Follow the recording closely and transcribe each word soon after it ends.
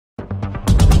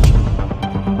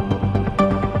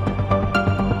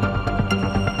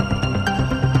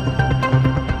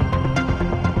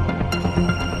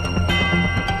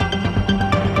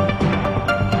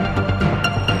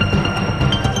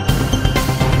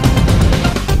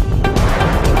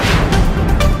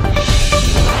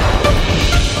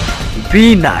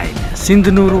V9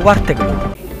 Sindhanur ವಾರ್ತೆಗಳು.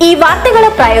 ಈ ವಾರ್ತೆಗಳ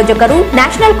ಪ್ರಾಯೋಜಕರು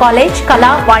ನ್ಯಾಷನಲ್ ಕಾಲೇಜ್ ಕಲಾ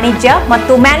ವಾಣಿಜ್ಯ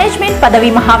ಮತ್ತು ಮ್ಯಾನೇಜ್ಮೆಂಟ್ ಪದವಿ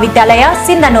ಮಹಾವಿದ್ಯಾಲಯ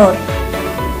ಸಿಂಧನೂರು.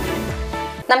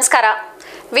 ನಮಸ್ಕಾರ.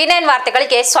 V9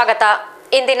 ವಾರ್ತೆಗಳಿಗೆ ಸ್ವಾಗತ.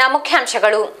 ಇಂದಿನ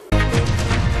ಮುಖ್ಯಾಂಶಗಳು.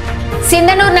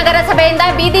 ಸಿಂಧನೂರು ನಗರಸಭೆಯಿಂದ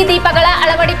ಬೀದಿ ದೀಪಗಳ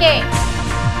ಅಳವಡಿಕೆ.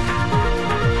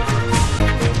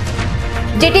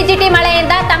 ಜಿಟಿ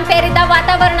ಮಳೆಯಿಂದ ತಂಪೇರಿದ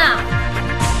ವಾತಾವರಣ.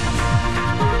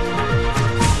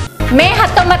 ಮೇ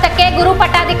 19ಕ್ಕೆ ಗುರು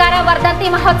ಪಟ್ಟಾಧಿಕಾರ ವರ್ಧಂತಿ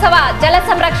ಮಹೋತ್ಸವ. ಜಲ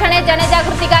ಸಂರಕ್ಷಣೆ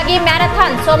ಜನಜಾಗೃತಿಗಾಗಿ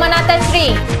ಮ್ಯಾರಥಾನ್. ಸೋಮನಾಥ ಶ್ರೀ.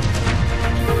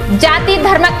 ಜಾತಿ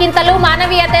ಧರ್ಮಕ್ಕಿಂತಲೂ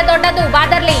ಮಾನವೀಯತೆ ದೊಡ್ಡದು.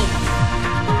 ಬಾದರ್ಲಿ.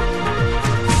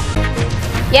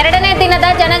 ಎರಡನೇ ದಿನದ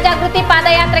ಜನಜಾಗೃತಿ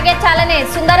ಪಾದಯಾತ್ರೆಗೆ ಚಾಲನೆ.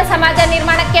 ಸುಂದರ ಸಮಾಜ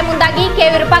ನಿರ್ಮಾಣಕ್ಕೆ ಮುಂದಾಗಿ ಕೆ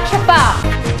ವಿರೂಪಾಕ್ಷಪ್ಪ.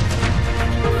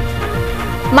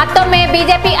 ಮತ್ತೊಮ್ಮೆ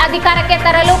ಬಿಜೆಪಿ ಅಧಿಕಾರಕ್ಕೆ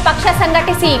ತರಲು ಪಕ್ಷ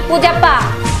ಸಂಘಟಿಸಿ ಪೂಜಪ್ಪ.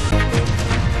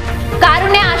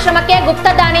 ಕಾರುಣ್ಯ ಆಶ್ರಮಕ್ಕೆ ಗುಪ್ತ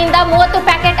ದಾನಿಯಿಂದ 30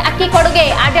 ಪ್ಯಾಕೆಟ್ ಅಕ್ಕಿ ಕೊಡುಗೆ.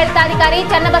 ಆಡಳಿತಾಧಿಕಾರಿ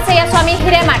ಚನ್ನಬಸಯ್ಯ ಸ್ವಾಮಿ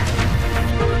ಹಿರೇಮಠ್.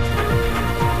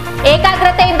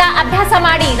 ಏಕಾಗ್ರತೆಯಿಂದ ಅಭ್ಯಾಸ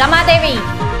ಮಾಡಿ. ರಮಾದೇವಿ.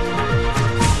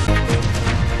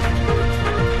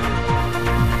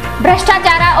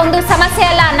 ಭ್ರಷ್ಟಾಚಾರ ಒಂದು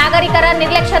ಸಮಸ್ಯೆಯಲ್ಲ, ನಾಗರಿಕರ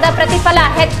ನಿರ್ಲಕ್ಷ್ಯದ ಪ್ರತಿಫಲ.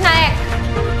 ಎಚ್ ನಾಯಕ್.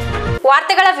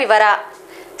 ವಾರ್ತೆಗಳ ವಿವರ.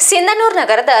 ಸಿಂಧನೂರು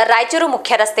ನಗರದ ರಾಯಚೂರು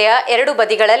ಮುಖ್ಯ ರಸ್ತೆಯ ಎರಡು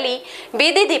ಬದಿಗಳಲ್ಲಿ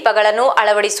ಬೀದಿ ದೀಪಗಳನ್ನು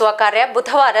ಅಳವಡಿಸುವ ಕಾರ್ಯ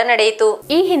ಬುಧವಾರ ನಡೆಯಿತು.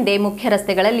 ಈ ಹಿಂದೆ ಮುಖ್ಯ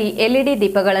ರಸ್ತೆಗಳಲ್ಲಿ ಎಲ್ಇಡಿ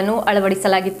ದೀಪಗಳನ್ನು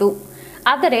ಅಳವಡಿಸಲಾಗಿತ್ತು.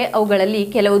 ಆದರೆ ಅವುಗಳಲ್ಲಿ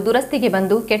ಕೆಲವು ದುರಸ್ತಿಗೆ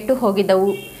ಬಂದು ಕೆಟ್ಟು ಹೋಗಿದ್ದವು.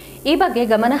 ಈ ಬಗ್ಗೆ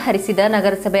ಗಮನ ಹರಿಸಿದ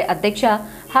ನಗರಸಭೆ ಅಧ್ಯಕ್ಷ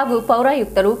ಹಾಗೂ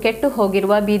ಪೌರಾಯುಕ್ತರು ಕೆಟ್ಟು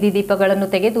ಹೋಗಿರುವ ಬೀದಿ ದೀಪಗಳನ್ನು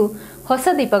ತೆಗೆದು ಹೊಸ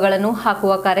ದೀಪಗಳನ್ನು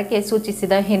ಹಾಕುವ ಕಾರ್ಯಕ್ಕೆ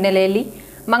ಸೂಚಿಸಿದ ಹಿನ್ನೆಲೆಯಲ್ಲಿ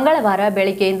ಮಂಗಳವಾರ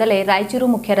ಬೆಳಗ್ಗೆಯಿಂದಲೇ ರಾಯಚೂರು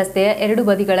ಮುಖ್ಯ ರಸ್ತೆಯ ಎರಡು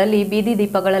ಬದಿಗಳಲ್ಲಿ ಬೀದಿ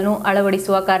ದೀಪಗಳನ್ನು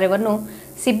ಅಳವಡಿಸುವ ಕಾರ್ಯವನ್ನು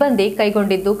ಸಿಬ್ಬಂದಿ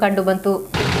ಕೈಗೊಂಡಿದ್ದು ಕಂಡುಬಂತು.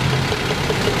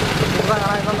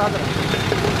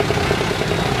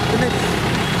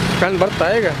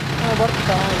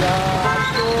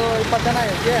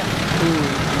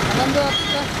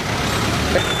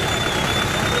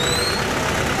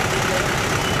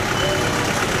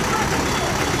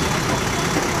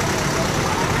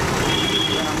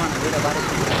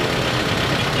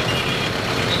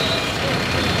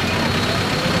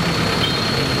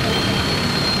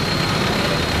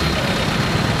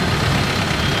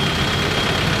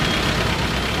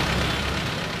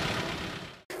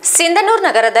 ಸಿಂಧನೂರು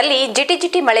ನಗರದಲ್ಲಿ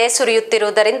ಜಿಟಿ ಮಳೆ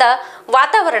ಸುರಿಯುತ್ತಿರುವುದರಿಂದ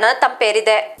ವಾತಾವರಣ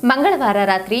ತಂಪೇರಿದೆ. ಮಂಗಳವಾರ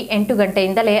ರಾತ್ರಿ 8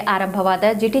 ಗಂಟೆಯಿಂದಲೇ ಆರಂಭವಾದ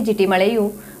ಜಿಟಿ ಮಳೆಯು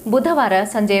ಬುಧವಾರ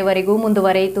ಸಂಜೆಯವರೆಗೂ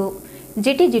ಮುಂದುವರೆಯಿತು.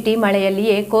 ಜಿಟಿ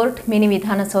ಮಳೆಯಲ್ಲಿಯೇ ಕೋರ್ಟ್, ಮಿನಿ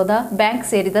ವಿಧಾನಸೌಧ, ಬ್ಯಾಂಕ್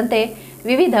ಸೇರಿದಂತೆ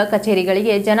ವಿವಿಧ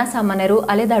ಕಚೇರಿಗಳಿಗೆ ಜನಸಾಮಾನ್ಯರು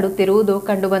ಅಲೆದಾಡುತ್ತಿರುವುದು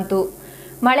ಕಂಡುಬಂತು.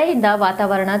 ಮಳೆಯಿಂದ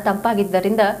ವಾತಾವರಣ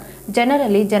ತಂಪಾಗಿದ್ದರಿಂದ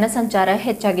ಜನರಲ್ಲಿ ಜನಸಂಚಾರ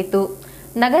ಹೆಚ್ಚಾಗಿತ್ತು.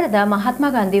 ನಗರದ ಮಹಾತ್ಮ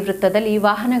ಗಾಂಧಿ ವೃತ್ತದಲ್ಲಿ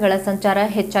ವಾಹನಗಳ ಸಂಚಾರ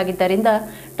ಹೆಚ್ಚಾಗಿದ್ದರಿಂದ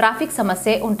ಟ್ರಾಫಿಕ್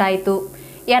ಸಮಸ್ಯೆ ಉಂಟಾಯಿತು.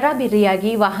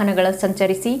 ಯರಾಬಿರಿಯಾಗಿ ವಾಹನಗಳು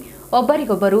ಸಂಚರಿಸಿ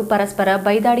ಒಬ್ಬರಿಗೊಬ್ಬರು ಪರಸ್ಪರ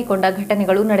ಬೈದಾಡಿಕೊಂಡ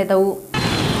ಘಟನೆಗಳು ನಡೆದವು.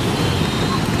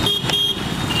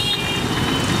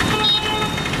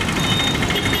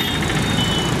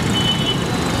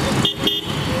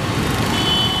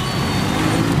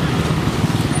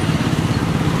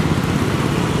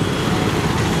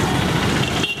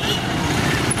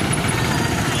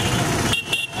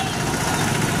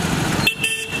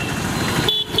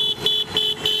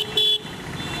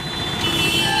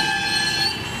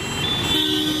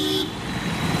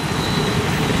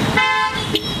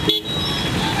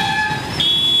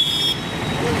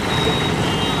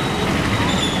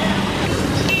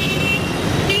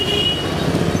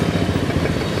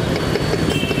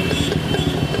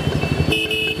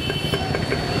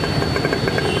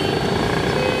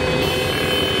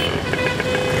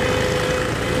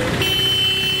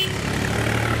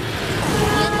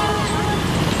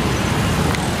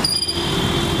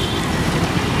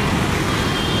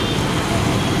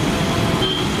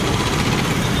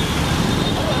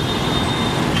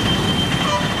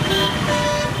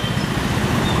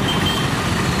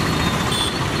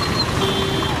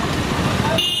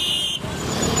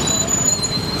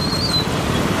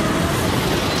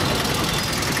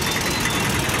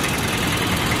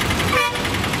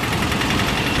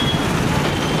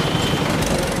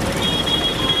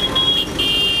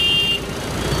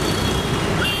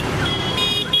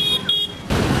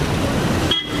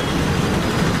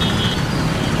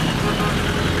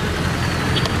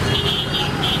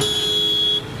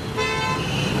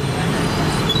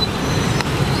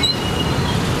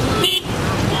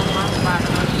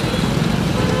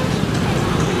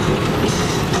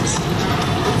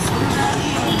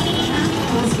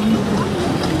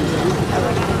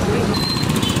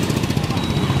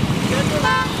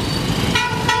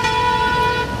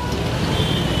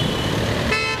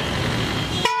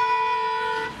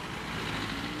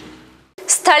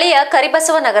 ಸ್ಥಳೀಯ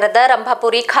ಕರಿಬಸವ ನಗರದ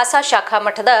ರಂಭಾಪುರಿ ಖಾಸಾ ಶಾಖಾ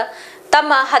ಮಠದ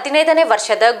ತಮ್ಮ 15ನೇ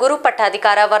ವರ್ಷದ ಗುರು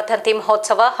ಪಟ್ಟಾಧಿಕಾರ ವರ್ಧಂತಿ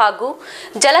ಮಹೋತ್ಸವ ಹಾಗೂ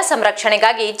ಜಲ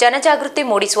ಸಂರಕ್ಷಣೆಗಾಗಿ ಜನಜಾಗೃತಿ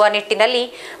ಮೂಡಿಸುವ ನಿಟ್ಟಿನಲ್ಲಿ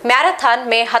ಮ್ಯಾರಥಾನ್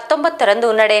ಮೇ 19ರಂದು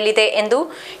ನಡೆಯಲಿದೆ ಎಂದು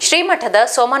ಶ್ರೀಮಠದ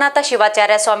ಸೋಮನಾಥ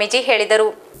ಶಿವಾಚಾರ್ಯ ಸ್ವಾಮೀಜಿ ಹೇಳಿದರು.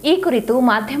 ಈ ಕುರಿತು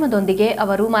ಮಾಧ್ಯಮದೊಂದಿಗೆ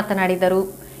ಅವರು ಮಾತನಾಡಿದರು.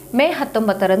 ಮೇ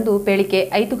 19ರಂದು ಬೆಳಿಗ್ಗೆ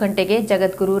 5 ಗಂಟೆಗೆ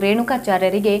ಜಗದ್ಗುರು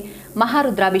ರೇಣುಕಾಚಾರ್ಯರಿಗೆ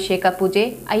ಮಹಾರುದ್ರಾಭಿಷೇಕ ಪೂಜೆ,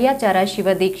 ಅಯ್ಯಾಚಾರ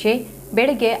ಶಿವದೀಕ್ಷೆ,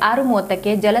 ಬೆಳಿಗ್ಗೆ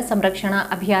 6:30ಕ್ಕೆ ಜಲ ಸಂರಕ್ಷಣಾ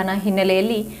ಅಭಿಯಾನ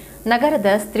ಹಿನ್ನೆಲೆಯಲ್ಲಿ ನಗರದ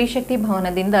ಸ್ತ್ರೀಶಕ್ತಿ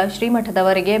ಭವನದಿಂದ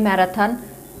ಶ್ರೀಮಠದವರೆಗೆ ಮ್ಯಾರಥಾನ್,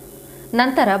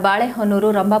 ನಂತರ ಬಾಳೆಹೊನ್ನೂರು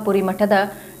ರಂಭಾಪುರಿ ಮಠದ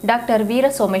ಡಾಕ್ಟರ್ ವೀರ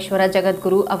ಸೋಮೇಶ್ವರ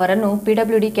ಜಗದ್ಗುರು ಅವರನ್ನು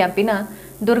ಪಿಡಬ್ಲ್ಯೂಡಿ ಕ್ಯಾಂಪಿನ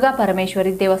ದುರ್ಗಾ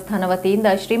ಪರಮೇಶ್ವರಿ ದೇವಸ್ಥಾನ ವತಿಯಿಂದ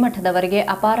ಶ್ರೀಮಠದವರೆಗೆ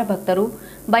ಅಪಾರ ಭಕ್ತರು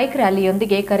ಬೈಕ್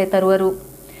ರ್ಯಾಲಿಯೊಂದಿಗೆ ಕರೆತರುವರು.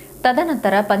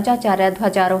 ತದನಂತರ ಪಂಚಾಚಾರ್ಯ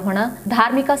ಧ್ವಜಾರೋಹಣ,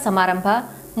 ಧಾರ್ಮಿಕ ಸಮಾರಂಭ,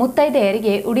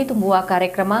 ಮುತ್ತೈದೆಯರಿಗೆ ಉಡಿ ತುಂಬುವ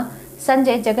ಕಾರ್ಯಕ್ರಮ,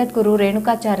 ಸಂಜೆ ಜಗದ್ಗುರು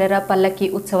ರೇಣುಕಾಚಾರ್ಯರ ಪಲ್ಲಕ್ಕಿ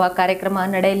ಉತ್ಸವ ಕಾರ್ಯಕ್ರಮ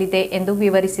ನಡೆಯಲಿದೆ ಎಂದು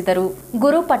ವಿವರಿಸಿದರು.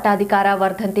 ಗುರು ಪಟ್ಟಾಧಿಕಾರ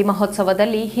ವರ್ಧಂತಿ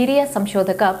ಮಹೋತ್ಸವದಲ್ಲಿ ಹಿರಿಯ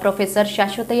ಸಂಶೋಧಕ ಪ್ರೊಫೆಸರ್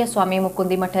ಶಾಶ್ವತಯ್ಯ ಸ್ವಾಮಿ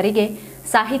ಮುಕುಂದಿಮಠರಿಗೆ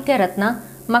ಸಾಹಿತ್ಯ ರತ್ನ,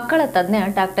 ಮಕ್ಕಳ ತಜ್ಞ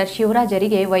ಡಾಕ್ಟರ್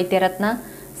ಶಿವರಾಜರಿಗೆ ವೈದ್ಯ ರತ್ನ,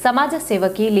 ಸಮಾಜ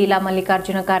ಸೇವಕಿ ಲೀಲಾ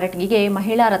ಮಲ್ಲಿಕಾರ್ಜುನ ಕಾರಟಗಿಗೆ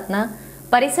ಮಹಿಳಾ ರತ್ನ,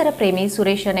 ಪರಿಸರ ಪ್ರೇಮಿ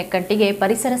ಸುರೇಶ ನೆಕ್ಕಂಟಿಗೆ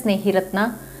ಪರಿಸರ ಸ್ನೇಹಿ ರತ್ನ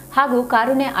ಹಾಗೂ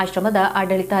ಕಾರುಣ್ಯ ಆಶ್ರಮದ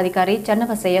ಆಡಳಿತಾಧಿಕಾರಿ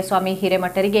ಚನ್ನಬಸಯ್ಯ ಸ್ವಾಮಿ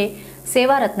ಹಿರೇಮಠರಿಗೆ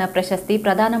ಸೇವಾರತ್ನ ಪ್ರಶಸ್ತಿ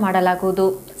ಪ್ರದಾನ ಮಾಡಲಾಗುವುದು.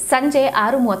 ಸಂಜೆ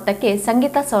 6:30ಕ್ಕೆ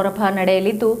ಸಂಗೀತ ಸೌರಭ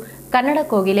ನಡೆಯಲಿದ್ದು, ಕನ್ನಡ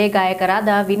ಕೋಗಿಲೆ ಗಾಯಕರಾದ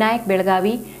ವಿನಾಯಕ್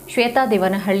ಬೆಳಗಾವಿ, ಶ್ವೇತಾ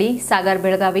ದೇವನಹಳ್ಳಿ, ಸಾಗರ್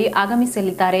ಬೆಳಗಾವಿ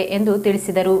ಆಗಮಿಸಲಿದ್ದಾರೆ ಎಂದು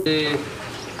ತಿಳಿಸಿದರು.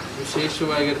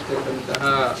 ವಿಶೇಷವಾಗಿರ್ತಕ್ಕಂತಹ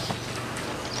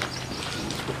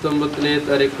 19ನೇ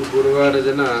ತಾರೀಕು ಗುರುವಾರ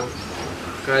ದಿನ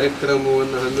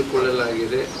ಕಾರ್ಯಕ್ರಮವನ್ನು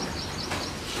ಹಮ್ಮಿಕೊಳ್ಳಲಾಗಿದೆ.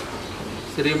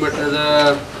 ಶ್ರೀಮಠದ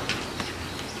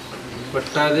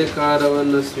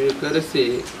ಪಟ್ಟಾಧಿಕಾರವನ್ನು ಸ್ವೀಕರಿಸಿ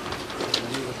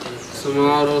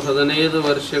ಸುಮಾರು 15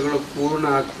 ವರ್ಷಗಳು ಪೂರ್ಣ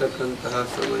ಆಗ್ತಕ್ಕಂತಹ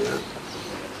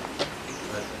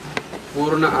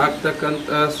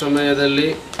ಸಮಯದಲ್ಲಿ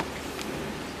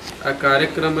ಆ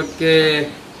ಕಾರ್ಯಕ್ರಮಕ್ಕೆ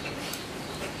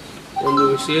ಒಂದು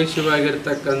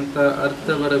ವಿಶೇಷವಾಗಿರ್ತಕ್ಕಂಥ ಅರ್ಥ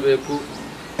ಬರಬೇಕು.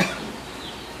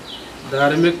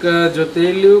 ಧಾರ್ಮಿಕ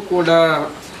ಜೊತೆಯಲ್ಲಿಯೂ ಕೂಡ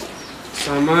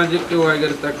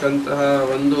ಸಾಮಾಜಿಕವಾಗಿರ್ತಕ್ಕಂತಹ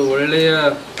ಒಂದು ಒಳ್ಳೆಯ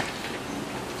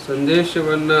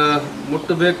ಸಂದೇಶವನ್ನು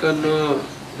ಮುಟ್ಟಬೇಕನ್ನೋ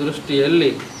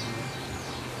ದೃಷ್ಟಿಯಲ್ಲಿ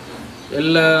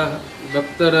ಎಲ್ಲ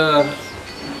ಭಕ್ತರ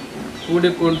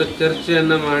ಕೂಡಿಕೊಂಡು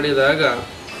ಚರ್ಚೆಯನ್ನು ಮಾಡಿದಾಗ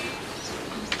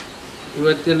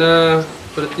ಇವತ್ತಿನ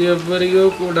ಪ್ರತಿಯೊಬ್ಬರಿಗೂ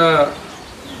ಕೂಡ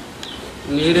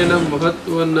ನೀರಿನ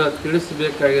ಮಹತ್ವವನ್ನು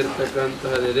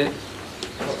ತಿಳಿಸಬೇಕಾಗಿರ್ತಕ್ಕಂತಹದ್ದಿದೆ.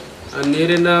 ಆ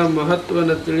ನೀರಿನ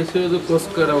ಮಹತ್ವವನ್ನು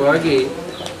ತಿಳಿಸುವುದಕ್ಕೋಸ್ಕರವಾಗಿ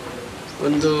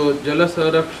ಒಂದು ಜಲ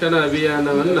ಸಂರಕ್ಷಣಾ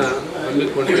ಅಭಿಯಾನವನ್ನು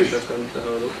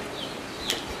ಹಮ್ಮಿಕೊಂಡಿರ್ತಕ್ಕಂಥವರು.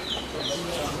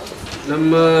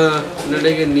 ನಮ್ಮ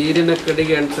ನಡೆಗೆ ನೀರಿನ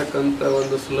ಕಡೆಗೆ ಅಂತಕ್ಕಂಥ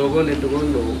ಒಂದು ಸ್ಲೋಗನ್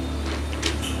ಇಟ್ಟುಕೊಂಡು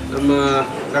ನಮ್ಮ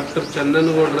ಡಾಕ್ಟರ್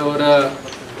ಚನ್ನನಗೌಡರವರ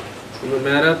ಒಂದು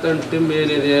ಮ್ಯಾರಥಾನ್ ಟೀಮ್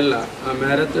ಏನಿದೆಯಲ್ಲ, ಆ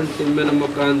ಮ್ಯಾರಥಾನ್ ಟೀಮಿನ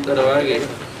ಮುಖಾಂತರವಾಗಿ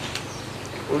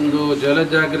ಒಂದು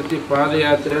ಜಲಜಾಗೃತಿ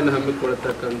ಪಾದಯಾತ್ರೆಯನ್ನು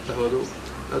ಹಮ್ಮಿಕೊಳ್ತಕ್ಕಂತಹದ್ದು.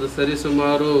 ಅದು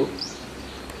ಸರಿಸುಮಾರು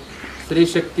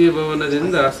ಸ್ತ್ರೀಶಕ್ತಿ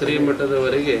ಭವನದಿಂದ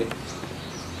ಶ್ರೀಮಠದವರೆಗೆ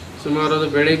ಸುಮಾರು ಅದು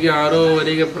ಬೆಳಿಗ್ಗೆ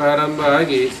 6:30ಗೆ ಪ್ರಾರಂಭ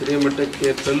ಆಗಿ ಶ್ರೀಮಠಕ್ಕೆ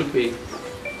ತಲುಪಿ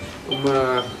ನಮ್ಮ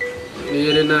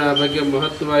ನೀರಿನ ಬಗ್ಗೆ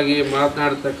ಮಹತ್ವವಾಗಿ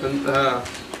ಮಾತನಾಡ್ತಕ್ಕಂತಹ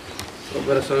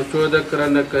ಒಬ್ಬರ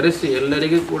ಸಂಶೋಧಕರನ್ನು ಕರೆಸಿ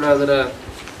ಎಲ್ಲರಿಗೂ ಕೂಡ ಅದರ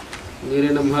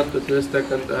ನೀರಿನ ಮಹತ್ವ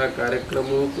ತಿಳಿಸ್ತಕ್ಕಂತಹ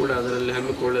ಕಾರ್ಯಕ್ರಮವೂ ಕೂಡ ಅದರಲ್ಲಿ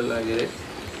ಹಮ್ಮಿಕೊಳ್ಳಲಾಗಿದೆ.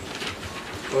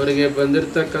 ಅವರಿಗೆ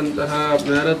ಬಂದಿರತಕ್ಕಂತಹ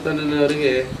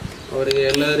ಮ್ಯಾರಥಾನಿನವರಿಗೆ ಅವರಿಗೆ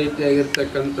ಎಲ್ಲ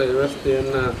ರೀತಿಯಾಗಿರ್ತಕ್ಕಂಥ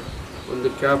ವ್ಯವಸ್ಥೆಯನ್ನು, ಒಂದು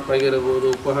ಕ್ಯಾಪ್ ಆಗಿರ್ಬೋದು,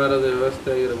 ಉಪಹಾರದ ವ್ಯವಸ್ಥೆ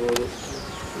ಆಗಿರ್ಬೋದು,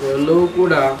 ಇವೆಲ್ಲವೂ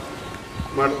ಕೂಡ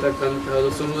ಮಾಡ್ತಕ್ಕಂಥದ್ದು.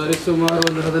 ಸುಮಾರು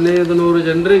ಒಂದು 1500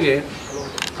 ಜನರಿಗೆ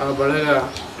ಆ ಬಳಗ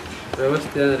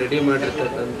ವ್ಯವಸ್ಥೆಯನ್ನು ರೆಡಿ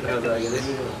ಮಾಡಿರ್ತಕ್ಕಂತಹದ್ದಾಗಿದೆ.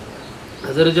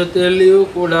 ಅದರ ಜೊತೆಯಲ್ಲಿಯೂ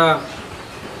ಕೂಡ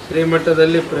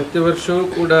ಶ್ರೀಮಠದಲ್ಲಿ ಪ್ರತಿ ವರ್ಷವೂ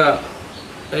ಕೂಡ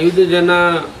 5 ಜನ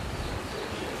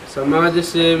ಸಮಾಜ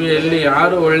ಸೇವೆಯಲ್ಲಿ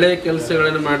ಯಾರು ಒಳ್ಳೆಯ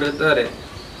ಕೆಲಸಗಳನ್ನು ಮಾಡಿರ್ತಾರೆ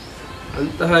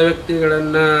ಅಂತಹ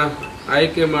ವ್ಯಕ್ತಿಗಳನ್ನು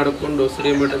ಆಯ್ಕೆ ಮಾಡಿಕೊಂಡು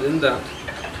ಶ್ರೀಮಠದಿಂದ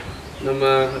ನಮ್ಮ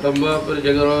ರಂಭಾಪುರಿ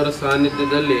ಜಗರವರ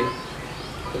ಸಾನ್ನಿಧ್ಯದಲ್ಲಿ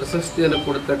ಪ್ರಶಸ್ತಿಯನ್ನು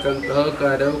ಕೊಡ್ತಕ್ಕಂತಹ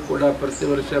ಕಾರ್ಯವು ಕೂಡ ಪ್ರತಿ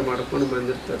ವರ್ಷ ಮಾಡ್ಕೊಂಡು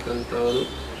ಬಂದಿರತಕ್ಕಂಥವರು.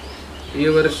 ಈ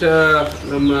ವರ್ಷ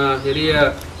ನಮ್ಮ ಹಿರಿಯ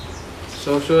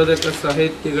ಸಂಶೋಧಕ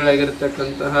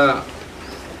ಸಾಹಿತಿಗಳಾಗಿರ್ತಕ್ಕಂತಹ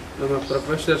ನಮ್ಮ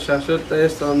ಪ್ರೊಫೆಸರ್ ಶಾಶ್ವತಯ್ಯ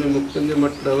ಸ್ವಾಮಿ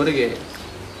ಮುಕುಂದಿಮಠರವರಿಗೆ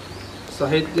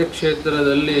ಸಾಹಿತ್ಯ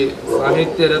ಕ್ಷೇತ್ರದಲ್ಲಿ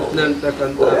ಸಾಹಿತ್ಯ ರತ್ನ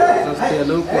ಅಂತಕ್ಕಂಥ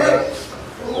ಪ್ರಶಸ್ತಿಯನ್ನು ಕೂಡ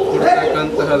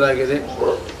ಕೊಡ್ತಕ್ಕಂತಹದ್ದಾಗಿದೆ.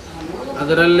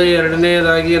 ಅದರಲ್ಲಿ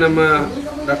ಎರಡನೆಯದಾಗಿ ನಮ್ಮ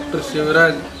ಡಾಕ್ಟರ್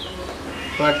ಶಿವರಾಜ್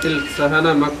ಪಾಟೀಲ್ ಸಹನ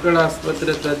ಮಕ್ಕಳ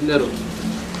ಆಸ್ಪತ್ರೆ ತಜ್ಞರು,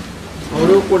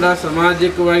 ಅವರು ಕೂಡ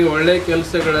ಸಾಮಾಜಿಕವಾಗಿ ಒಳ್ಳೆಯ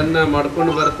ಕೆಲಸಗಳನ್ನು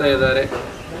ಮಾಡ್ಕೊಂಡು ಬರ್ತಾ ಇದ್ದಾರೆ.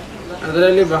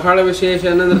 ಅದರಲ್ಲಿ ಬಹಳ ವಿಶೇಷ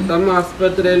ಏನಂದರೆ ತಮ್ಮ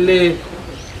ಆಸ್ಪತ್ರೆಯಲ್ಲಿ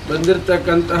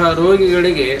ಬಂದಿರತಕ್ಕಂತಹ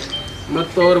ರೋಗಿಗಳಿಗೆ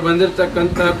ಮತ್ತು ಅವರು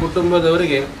ಬಂದಿರತಕ್ಕಂತಹ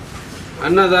ಕುಟುಂಬದವರಿಗೆ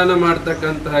ಅನ್ನದಾನ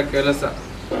ಮಾಡ್ತಕ್ಕಂತಹ ಕೆಲಸ.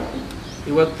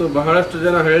 ಇವತ್ತು ಬಹಳಷ್ಟು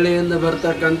ಜನ ಹಳ್ಳಿಯಿಂದ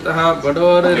ಬರ್ತಕ್ಕಂತಹ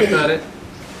ಬಡವರು ಇರ್ತಾರೆ,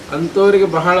 ಅಂಥವರಿಗೆ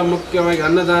ಬಹಳ ಮುಖ್ಯವಾಗಿ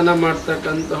ಅನ್ನದಾನ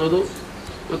ಮಾಡ್ತಕ್ಕಂತಹದ್ದು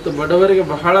ಮತ್ತು ಬಡವರಿಗೆ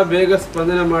ಬಹಳ ಬೇಗ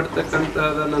ಸ್ಪಂದನೆ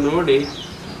ಮಾಡ್ತಕ್ಕಂಥದ್ದನ್ನು ನೋಡಿ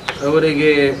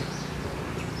ಅವರಿಗೆ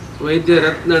ವೈದ್ಯ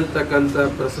ರತ್ನ ಅಂತಕ್ಕಂಥ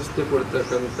ಪ್ರಶಸ್ತಿ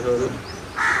ಕೊಡ್ತಕ್ಕಂಥವ್ರು.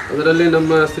 ಅದರಲ್ಲಿ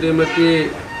ನಮ್ಮ ಶ್ರೀಮತಿ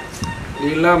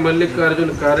ಲೀಲಾ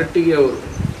ಮಲ್ಲಿಕಾರ್ಜುನ್ ಕಾರಟಗಿ ಅವರು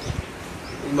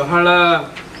ಬಹಳ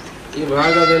ಈ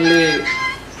ಭಾಗದಲ್ಲಿ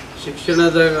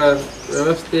ಶಿಕ್ಷಣದ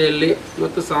ವ್ಯವಸ್ಥೆಯಲ್ಲಿ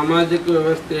ಮತ್ತು ಸಾಮಾಜಿಕ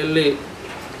ವ್ಯವಸ್ಥೆಯಲ್ಲಿ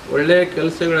ಒಳ್ಳೆಯ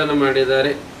ಕೆಲಸಗಳನ್ನು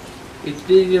ಮಾಡಿದ್ದಾರೆ.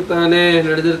 ಇತ್ತೀಚೆಗೆ ತಾನೇ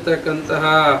ನಡೆದಿರ್ತಕ್ಕಂತಹ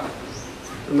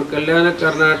ನಮ್ಮ ಕಲ್ಯಾಣ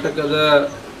ಕರ್ನಾಟಕದ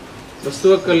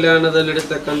ಬಸವ ಕಲ್ಯಾಣದಲ್ಲಿ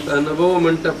ನಡೀತಕ್ಕಂಥ ಅನುಭವ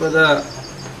ಮಂಟಪದ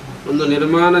ಒಂದು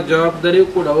ನಿರ್ಮಾಣ ಜವಾಬ್ದಾರಿಯೂ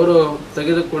ಕೂಡ ಅವರು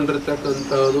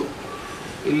ತೆಗೆದುಕೊಂಡಿರ್ತಕ್ಕಂಥದ್ದು.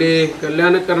 ಇಲ್ಲಿ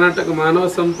ಕಲ್ಯಾಣ ಕರ್ನಾಟಕ ಮಾನವ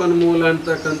ಸಂಪನ್ಮೂಲ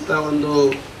ಅಂತಕ್ಕಂಥ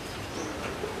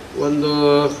ಒಂದು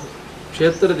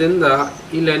ಕ್ಷೇತ್ರದಿಂದ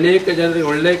ಇಲ್ಲಿ ಅನೇಕ ಜನರಿಗೆ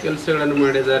ಒಳ್ಳೆಯ ಕೆಲಸಗಳನ್ನು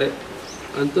ಮಾಡಿದ್ದಾರೆ.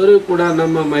 ಅಂಥವ್ರಿಗೂ ಕೂಡ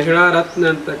ನಮ್ಮ ಮಹಿಳಾ ರತ್ನ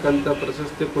ಅಂತಕ್ಕಂಥ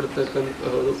ಪ್ರಶಸ್ತಿ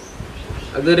ಕೊಡ್ತಕ್ಕಂಥದ್ದು.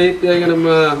 ಅದೇ ರೀತಿಯಾಗಿ ನಮ್ಮ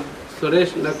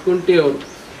ಸುರೇಶ್ ನಕ್ಕುಂಟಿ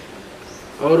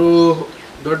ಅವರು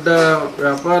ದೊಡ್ಡ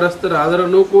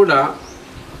ವ್ಯಾಪಾರಸ್ಥರಾದರೂ ಕೂಡ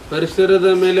ಪರಿಸರದ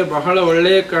ಮೇಲೆ ಬಹಳ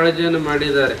ಒಳ್ಳೆಯ ಕಾಳಜಿಯನ್ನು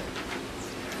ಮಾಡಿದ್ದಾರೆ.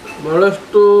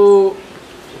 ಬಹಳಷ್ಟು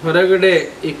ಹೊರಗಡೆ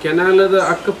ಈ ಕೆನಾಲದ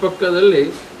ಅಕ್ಕಪಕ್ಕದಲ್ಲಿ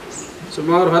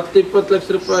ಸುಮಾರು 10-20 ಲಕ್ಷ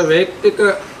ರೂಪಾಯಿ ವೈಯಕ್ತಿಕ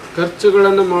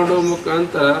ಖರ್ಚುಗಳನ್ನು ಮಾಡುವ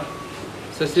ಮುಖಾಂತರ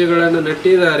ಸಸಿಗಳನ್ನು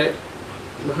ನೆಟ್ಟಿದ್ದಾರೆ.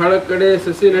 ಬಹಳ ಕಡೆ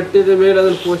ಸಸಿ ನೆಟ್ಟಿದ ಮೇಲೆ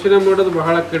ಅದನ್ನು ಪೋಷಣೆ ಮಾಡೋದು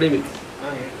ಬಹಳ ಕಡಿಮೆ.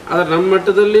 ಆದರೆ ನಮ್ಮ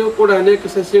ಮಟ್ಟದಲ್ಲಿಯೂ ಕೂಡ ಅನೇಕ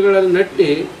ಸಸಿಗಳನ್ನು ನೆಟ್ಟಿ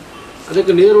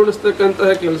ಅದಕ್ಕೆ ನೀರು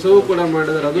ಉಳಿಸ್ತಕ್ಕಂತಹ ಕೆಲಸವೂ ಕೂಡ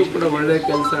ಮಾಡಿದ್ದಾರೆ. ಅದು ಕೂಡ ಒಳ್ಳೆಯ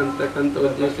ಕೆಲಸ ಅಂತಕ್ಕಂಥ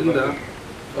ಉದ್ದೇಶದಿಂದ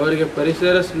ಅವರಿಗೆ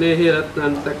ಪರಿಸರ ಸ್ನೇಹಿ ರತ್ನ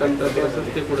ಅಂತಕ್ಕಂಥ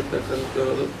ಪ್ರಶಸ್ತಿ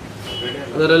ಕೊಡ್ತಕ್ಕಂಥದ್ದು.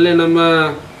 ಅದರಲ್ಲಿ ನಮ್ಮ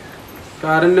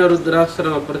ಕಾರಣ್ಯ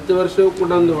ವೃದ್ಧಾಶ್ರಮ ಪ್ರತಿ ವರ್ಷವೂ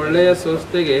ಕೂಡ ಒಂದು ಒಳ್ಳೆಯ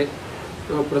ಸಂಸ್ಥೆಗೆ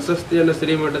ನಾವು ಪ್ರಶಸ್ತಿಯನ್ನು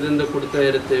ಶ್ರೀಮಠದಿಂದ ಕೊಡ್ತಾ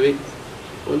ಇರ್ತೇವೆ.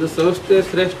 ಒಂದು ಸಂಸ್ಥೆ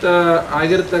ಶ್ರೇಷ್ಠ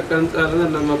ಆಗಿರ್ತಕ್ಕಂಥದ್ದು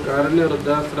ನಮ್ಮ ಕಾರಣ್ಯ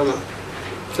ವೃದ್ಧಾಶ್ರಮ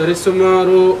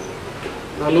ಸರಿಸುಮಾರು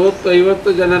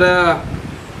 40-50 ಜನರ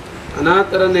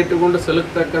ಅನಾಥರನ್ನು ಇಟ್ಟುಕೊಂಡು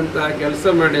ಸಲುಕ್ತಕ್ಕಂತಹ ಕೆಲಸ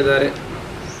ಮಾಡಿದ್ದಾರೆ.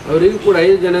 ಅವರಿಗೂ ಕೂಡ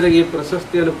 5 ಜನರಿಗೆ ಈ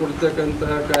ಪ್ರಶಸ್ತಿಯನ್ನು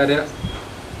ಕೊಡ್ತಕ್ಕಂತಹ ಕಾರ್ಯ.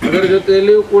 ಅದರ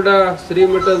ಜೊತೆಯಲ್ಲಿಯೂ ಕೂಡ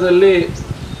ಶ್ರೀಮಠದಲ್ಲಿ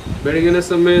ಬೆಳಗಿನ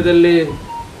ಸಮಯದಲ್ಲಿ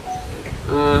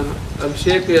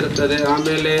ಅಭಿಷೇಕ ಇರ್ತದೆ,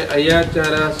 ಆಮೇಲೆ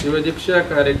ಅಯ್ಯಾಚಾರ ಶಿವದೀಕ್ಷಾ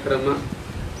ಕಾರ್ಯಕ್ರಮ.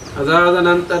 ಅದಾದ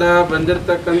ನಂತರ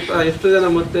ಬಂದಿರತಕ್ಕಂಥ ಎಷ್ಟು ಜನ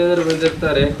ಮುತ್ತೈದೆಯರು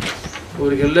ಬಂದಿರ್ತಾರೆ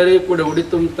ಅವರಿಗೆಲ್ಲರಿಗೂ ಕೂಡ ಉಡಿ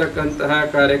ತುಂಬತಕ್ಕಂತಹ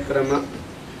ಕಾರ್ಯಕ್ರಮ.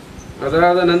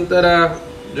 ಅದಾದ ನಂತರ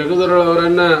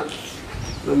ಜಗದೂರವರನ್ನು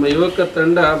ನಮ್ಮ ಯುವಕ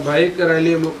ತಂಡ ಬೈಕ್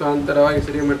ರ್ಯಾಲಿ ಮುಖಾಂತರವಾಗಿ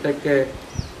ಶ್ರೀಮಠಕ್ಕೆ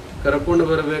ಕರ್ಕೊಂಡು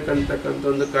ಬರಬೇಕಂತಕ್ಕಂಥ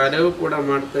ಒಂದು ಕಾರ್ಯವೂ ಕೂಡ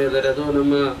ಮಾಡ್ತಾ ಇದ್ದಾರೆ. ಅದು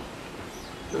ನಮ್ಮ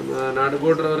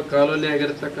ನಾಡಗೌಡರವ್ರ ಕಾಲೋನಿ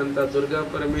ಆಗಿರ್ತಕ್ಕಂಥ ದುರ್ಗಾ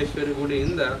ಪರಮೇಶ್ವರಿ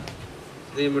ಗುಡಿಯಿಂದ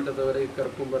ಶ್ರೀಮಠದವರೆಗೆ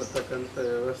ಕರ್ಕೊಂಡ್ಬರ್ತಕ್ಕಂಥ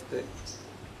ವ್ಯವಸ್ಥೆ.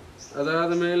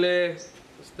 ಅದಾದ ಮೇಲೆ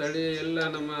ಸ್ಥಳೀಯ ಎಲ್ಲ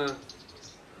ನಮ್ಮ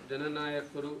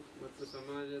ಜನನಾಯಕರು ಮತ್ತು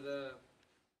ಸಮಾಜದ.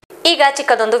 ಈಗ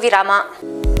ಚಿಕ್ಕದೊಂದು ವಿರಾಮ.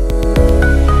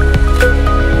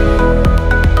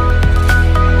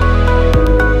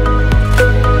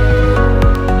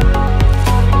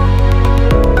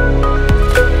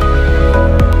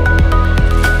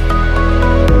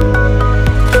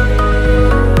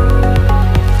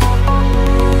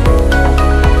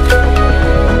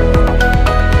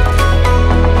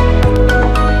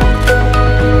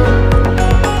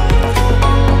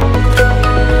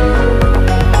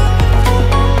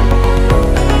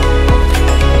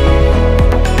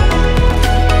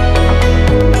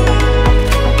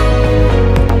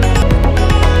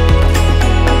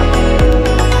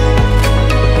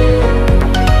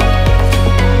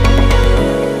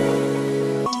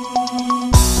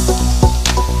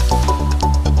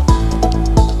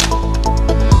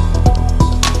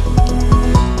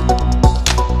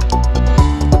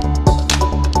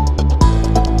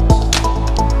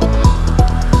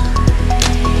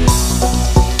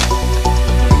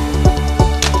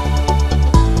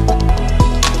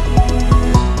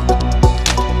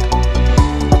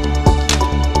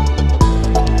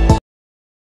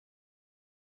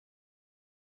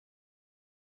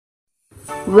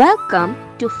 Welcome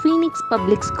to Phoenix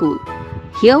Public School.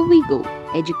 Here we go,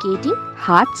 educating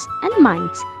hearts and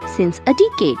minds since a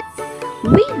decade.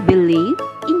 We believe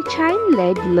in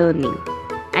child-led learning,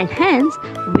 and hence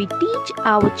we teach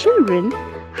our children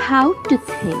how to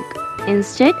think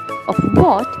instead of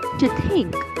what to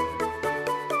think.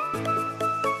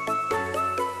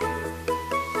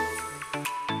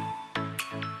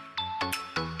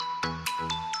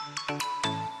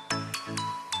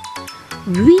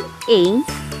 We aim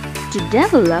to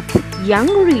develop young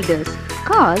readers,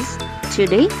 cause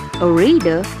today a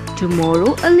reader,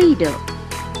 tomorrow a leader.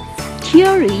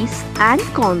 Theories and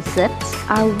concepts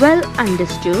are well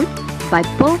understood by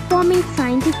performing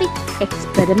scientific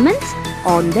experiments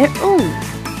on their own.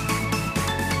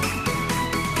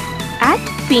 At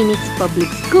Phoenix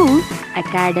Public School,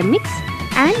 academics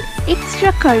and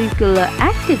extracurricular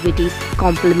activities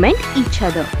complement each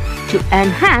other to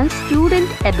enhance student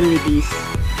abilities.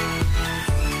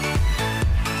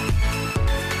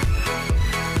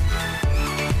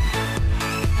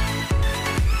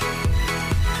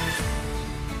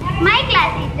 My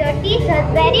class teacher teaches us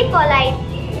very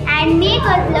politely and make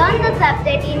us learn the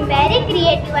subject in very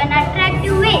creative and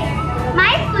attractive ways.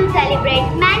 My school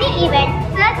celebrates many events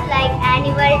such like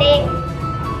Annual Day,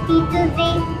 Teachers'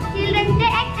 Day, Children's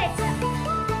Day, etc.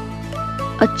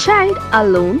 A child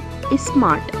alone is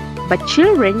smart, but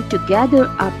children together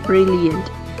are brilliant,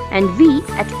 and we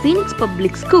at Phoenix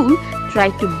Public School try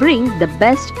to bring the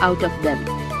best out of them.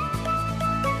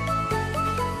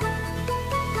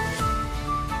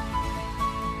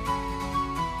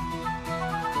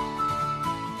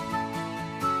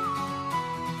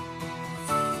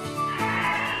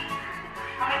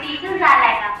 Our teachers are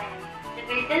like our parents. They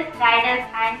build us, guide us,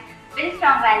 and build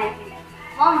strong values in us.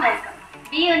 Warm welcome.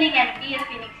 Be unique and be a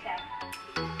Phoenix child.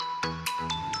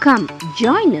 Come,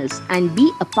 join us and be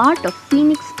a part of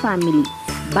Phoenix family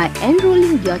by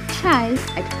enrolling your child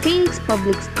at Phoenix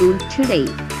Public School today.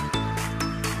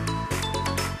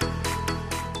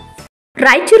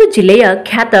 Raichur ಜಿಲ್ಲೆಯ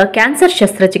ಖ್ಯಾತ cancer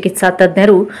ಶಸ್ತ್ರಚಿಕಿತ್ಸಾ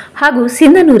ತಜ್ಞರು ಹಾಗೂ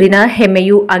ಸಿಂಧನೂರಿನ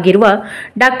ಹೆಮ್ಮೆಯೂ ಆಗಿರುವ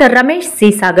doctor Ramesh C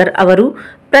Sagar ಅವರು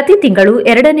ಪ್ರತಿ ತಿಂಗಳು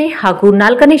 2ನೇ ಹಾಗೂ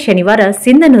 4ನೇ ಶನಿವಾರ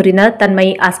ಸಿಂಧನೂರಿನ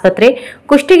ತನ್ಮಯಿ ಆಸ್ಪತ್ರೆ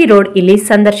ಕುಷ್ಟಗಿ ರೋಡ್ ಇಲ್ಲಿ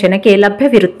ಸಂದರ್ಶನಕ್ಕೆ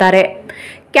ಲಭ್ಯವಿರುತ್ತಾರೆ.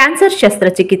 ಕ್ಯಾನ್ಸರ್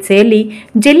ಶಸ್ತ್ರಚಿಕಿತ್ಸೆಯಲ್ಲಿ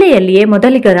ಜಿಲ್ಲೆಯಲ್ಲಿಯೇ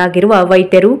ಮೊದಲಿಗರಾಗಿರುವ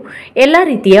ವೈದ್ಯರು ಎಲ್ಲ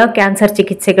ರೀತಿಯ ಕ್ಯಾನ್ಸರ್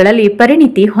ಚಿಕಿತ್ಸೆಗಳಲ್ಲಿ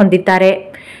ಪರಿಣಿತಿ ಹೊಂದಿದ್ದಾರೆ.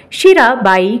 ಶಿರ,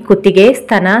 ಬಾಯಿ, ಕುತ್ತಿಗೆ,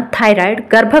 ಸ್ತನ, ಥೈರಾಯ್ಡ್,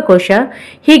 ಗರ್ಭಕೋಶ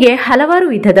ಹೀಗೆ ಹಲವಾರು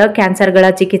ವಿಧದ ಕ್ಯಾನ್ಸರ್ಗಳ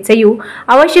ಚಿಕಿತ್ಸೆಯು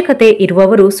ಅವಶ್ಯಕತೆ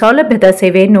ಇರುವವರು ಸೌಲಭ್ಯದ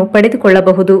ಸೇವೆಯನ್ನು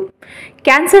ಪಡೆದುಕೊಳ್ಳಬಹುದು.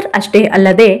 ಕ್ಯಾನ್ಸರ್ ಅಷ್ಟೇ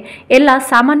ಅಲ್ಲದೆ ಎಲ್ಲ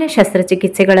ಸಾಮಾನ್ಯ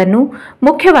ಶಸ್ತ್ರಚಿಕಿತ್ಸೆಗಳನ್ನು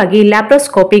ಮುಖ್ಯವಾಗಿ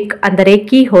ಲ್ಯಾಪ್ರೋಸ್ಕೋಪಿಕ್ ಅಂದರೆ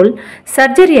ಕೀಹೋಲ್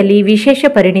ಸರ್ಜರಿಯಲ್ಲಿ ವಿಶೇಷ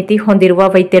ಪರಿಣಿತಿ ಹೊಂದಿರುವ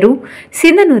ವೈದ್ಯರು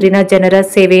ಸಿಂಧನೂರಿನ ಜನರ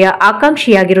ಸೇವೆಯ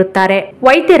ಆಕಾಂಕ್ಷಿಯಾಗಿರುತ್ತಾರೆ.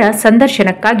 ವೈದ್ಯರ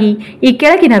ಸಂದರ್ಶನಕ್ಕಾಗಿ ಈ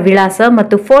ಕೆಳಗಿನ ವಿಳಾಸ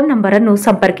ಮತ್ತು ಫೋನ್ ನಂಬರ್ ಅನ್ನು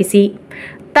ಸಂಪರ್ಕಿಸಿ.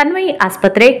 ತನ್ಮಯಿ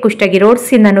ಆಸ್ಪತ್ರೆ, ಕುಷ್ಟಗಿ ರೋಡ್,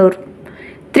 ಸಿಂಧನೂರ್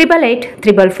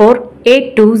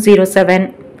 8884448207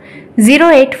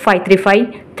 08535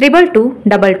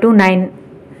 22229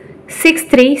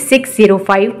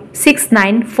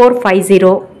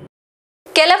 6360569450.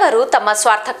 ಕೆಲವರು ತಮ್ಮ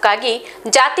ಸ್ವಾರ್ಥಕ್ಕಾಗಿ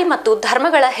ಜಾತಿ ಮತ್ತು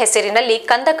ಧರ್ಮಗಳ ಹೆಸರಿನಲ್ಲಿ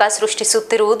ಕಂದಕ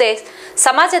ಸೃಷ್ಟಿಸುತ್ತಿರುವುದೇ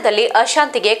ಸಮಾಜದಲ್ಲಿ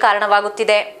ಅಶಾಂತಿಗೆ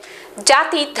ಕಾರಣವಾಗುತ್ತಿದೆ.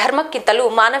 ಜಾತಿ ಧರ್ಮಕ್ಕಿಂತಲೂ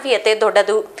ಮಾನವೀಯತೆ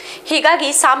ದೊಡ್ಡದು. ಹೀಗಾಗಿ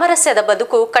ಸಾಮರಸ್ಯದ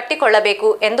ಬದುಕು ಕಟ್ಟಿಕೊಳ್ಳಬೇಕು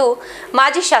ಎಂದು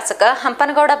ಮಾಜಿ ಶಾಸಕ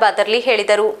ಹಂಪನಗೌಡ ಬಾದರ್ಲಿ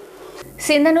ಹೇಳಿದರು.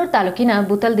 ಸಿಂಧನೂರು ತಾಲೂಕಿನ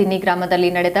ಬುತಲ್ದಿನ್ನಿ ಗ್ರಾಮದಲ್ಲಿ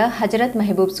ನಡೆದ ಹಜರತ್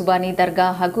ಮೆಹಬೂಬ್ ಸುಬಾನಿ ದರ್ಗಾ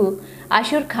ಹಾಗೂ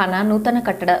ಆಶೂರ್ ಖಾನ ನೂತನ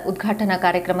ಕಟ್ಟಡ ಉದ್ಘಾಟನಾ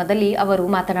ಕಾರ್ಯಕ್ರಮದಲ್ಲಿ ಅವರು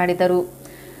ಮಾತನಾಡಿದರು.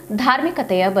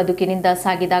 ಧಾರ್ಮಿಕತೆಯ ಬದುಕಿನಿಂದ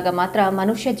ಸಾಗಿದಾಗ ಮಾತ್ರ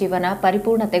ಮನುಷ್ಯ ಜೀವನ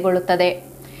ಪರಿಪೂರ್ಣತೆಗೊಳ್ಳುತ್ತದೆ.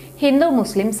 ಹಿಂದೂ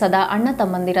ಮುಸ್ಲಿಂ ಸದಾ ಅಣ್ಣ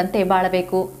ತಮ್ಮಂದಿರಂತೆ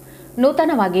ಬಾಳಬೇಕು.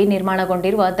 ನೂತನವಾಗಿ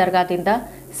ನಿರ್ಮಾಣಗೊಂಡಿರುವ ದರ್ಗಾದಿಂದ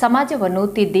ಸಮಾಜವನ್ನು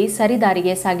ತಿದ್ದಿ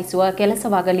ಸರಿದಾರಿಗೆ ಸಾಗಿಸುವ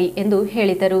ಕೆಲಸವಾಗಲಿ ಎಂದು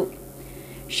ಹೇಳಿದರು.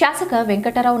 ಶಾಸಕ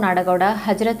ವೆಂಕಟರಾವ್ ನಾಡಗೌಡ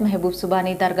ಹಜರತ್ ಮೆಹಬೂಬ್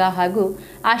ಸುಬಾನಿ ದರ್ಗಾ ಹಾಗೂ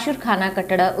ಆಶೂರ್ ಖಾನ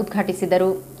ಕಟ್ಟಡ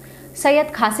ಉದ್ಘಾಟಿಸಿದರು.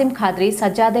 ಸೈಯದ್ ಖಾಸಿಂ ಖಾದ್ರಿ,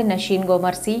 ಸಜ್ಜಾದೆ ನಶೀನ್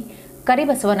ಗೋಮರ್ಸಿ,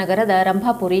 ಕರಿಬಸವನಗರದ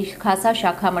ರಂಭಾಪುರಿ ಖಾಸಾ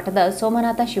ಶಾಖಾ ಮಠದ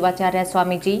ಸೋಮನಾಥ ಶಿವಾಚಾರ್ಯ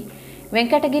ಸ್ವಾಮೀಜಿ,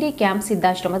 ವೆಂಕಟಗಿರಿ ಕ್ಯಾಂಪ್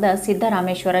ಸಿದ್ದಾಶ್ರಮದ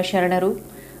ಸಿದ್ದರಾಮೇಶ್ವರ ಶರಣರು,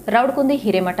 ರೌಡ್ಕುಂದಿ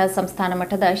ಹಿರೇಮಠ ಸಂಸ್ಥಾನ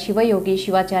ಮಠದ ಶಿವಯೋಗಿ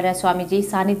ಶಿವಾಚಾರ್ಯ ಸ್ವಾಮೀಜಿ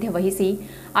ಸಾನ್ನಿಧ್ಯ ವಹಿಸಿ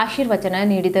ಆಶೀರ್ವಚನ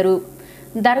ನೀಡಿದರು.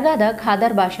 ದರ್ಗಾದ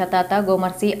ಖಾದರ್ ಬಾಷಾ ತಾತ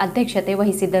ಗೋಮರ್ಸಿ ಅಧ್ಯಕ್ಷತೆ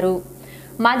ವಹಿಸಿದ್ದರು.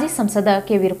 ಮಾಜಿ ಸಂಸದ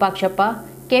ಕೆ ವಿರೂಪಾಕ್ಷಪ್ಪ,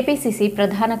 ಕೆಪಿಸಿಸಿ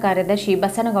ಪ್ರಧಾನ ಕಾರ್ಯದರ್ಶಿ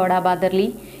ಬಸನಗೌಡ ಬಾದರ್ಲಿ,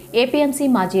 ಎಪಿಎಂಸಿ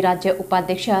ಮಾಜಿ ರಾಜ್ಯ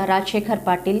ಉಪಾಧ್ಯಕ್ಷ ರಾಜಶೇಖರ್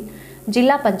ಪಾಟೀಲ್,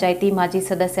 ಜಿಲ್ಲಾ ಪಂಚಾಯಿತಿ ಮಾಜಿ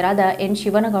ಸದಸ್ಯರಾದ ಎನ್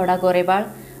ಶಿವನಗೌಡ ಗೋರೆಬಾಳ್,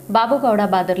 ಬಾಬುಗೌಡ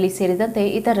ಬಾದರ್ಲಿ ಸೇರಿದಂತೆ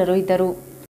ಇತರರು ಇದ್ದರು.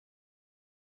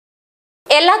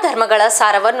 ಎಲ್ಲ ಧರ್ಮಗಳ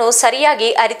ಸಾರವನ್ನು ಸರಿಯಾಗಿ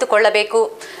ಅರಿತುಕೊಳ್ಳಬೇಕು.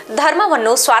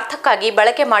 ಧರ್ಮವನ್ನು ಸ್ವಾರ್ಥಕ್ಕಾಗಿ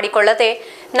ಬಳಕೆ ಮಾಡಿಕೊಳ್ಳದೆ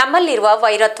ನಮ್ಮಲ್ಲಿರುವ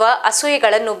ವೈರತ್ವ,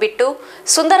 ಅಸೂಯೆಗಳನ್ನು ಬಿಟ್ಟು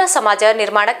ಸುಂದರ ಸಮಾಜ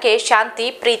ನಿರ್ಮಾಣಕ್ಕೆ ಶಾಂತಿ,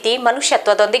 ಪ್ರೀತಿ,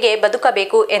 ಮನುಷ್ಯತ್ವದೊಂದಿಗೆ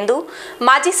ಬದುಕಬೇಕು ಎಂದು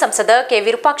ಮಾಜಿ ಸಂಸದ ಕೆ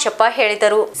ವಿರೂಪಾಕ್ಷಪ್ಪ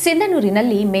ಹೇಳಿದರು.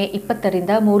 ಸಿಂಧನೂರಿನಲ್ಲಿ ಮೇ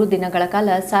 20ರಿಂದ 3 ದಿನಗಳ ಕಾಲ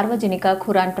ಸಾರ್ವಜನಿಕ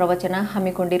ಖುರಾನ್ ಪ್ರವಚನ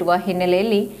ಹಮ್ಮಿಕೊಂಡಿರುವ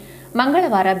ಹಿನ್ನೆಲೆಯಲ್ಲಿ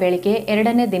ಮಂಗಳವಾರ ಬೆಳಿಗ್ಗೆ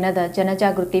 2ನೇ ದಿನದ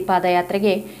ಜನಜಾಗೃತಿ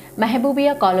ಪಾದಯಾತ್ರೆಗೆ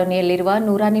ಮೆಹಬೂಬಿಯಾ ಕಾಲೋನಿಯಲ್ಲಿರುವ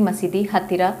ನೂರಾನಿ ಮಸೀದಿ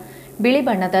ಹತ್ತಿರ ಬಿಳಿ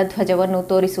ಬಣ್ಣದ ಧ್ವಜವನ್ನು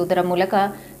ತೋರಿಸುವುದರ ಮೂಲಕ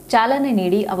ಚಾಲನೆ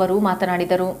ನೀಡಿ ಅವರು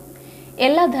ಮಾತನಾಡಿದರು.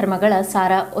 ಎಲ್ಲ ಧರ್ಮಗಳ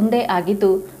ಸಾರ ಒಂದೇ ಆಗಿದ್ದು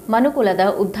ಮನುಕುಲದ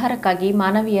ಉದ್ಧಾರಕ್ಕಾಗಿ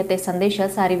ಮಾನವೀಯತೆ ಸಂದೇಶ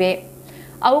ಸಾರಿವೆ.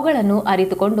 ಅವುಗಳನ್ನು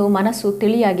ಅರಿತುಕೊಂಡು ಮನಸ್ಸು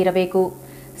ತಿಳಿಯಾಗಿರಬೇಕು.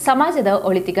 ಸಮಾಜದ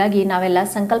ಒಳಿತಿಗಾಗಿ ನಾವೆಲ್ಲ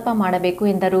ಸಂಕಲ್ಪ ಮಾಡಬೇಕು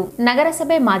ಎಂದರು.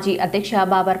 ನಗರಸಭೆ ಮಾಜಿ ಅಧ್ಯಕ್ಷ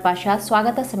ಬಾಬರ್ ಪಾಷಾ,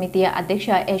 ಸ್ವಾಗತ ಸಮಿತಿಯ ಅಧ್ಯಕ್ಷ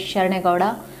ಎಸ್ ಶರಣೇಗೌಡ,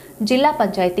 ಜಿಲ್ಲಾ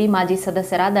ಪಂಚಾಯಿತಿ ಮಾಜಿ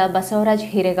ಸದಸ್ಯರಾದ ಬಸವರಾಜ್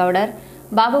ಹಿರೇಗೌಡರ್,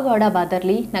 ಬಾಬುಗೌಡ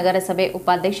ಬಾದರ್ಲಿ, ನಗರಸಭೆ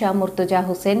ಉಪಾಧ್ಯಕ್ಷ ಮುರ್ತುಜಾ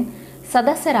ಹುಸೇನ್,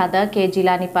 ಸದಸ್ಯರಾದ ಕೆ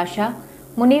ಜಿಲಾನಿ ಪಾಷಾ,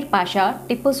 ಮುನೀರ್ ಪಾಷಾ,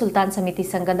 ಟಿಪ್ಪು ಸುಲ್ತಾನ್ ಸಮಿತಿ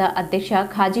ಸಂಘದ ಅಧ್ಯಕ್ಷ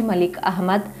ಖಾಜಿ ಮಲಿಕ್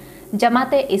ಅಹಮದ್,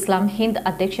 ಜಮಾತೆ ಇಸ್ಲಾಂ ಹಿಂದ್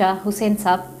ಅಧ್ಯಕ್ಷ ಹುಸೇನ್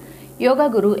ಸಾಬ್, ಯೋಗ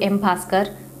ಗುರು ಎಂ ಭಾಸ್ಕರ್,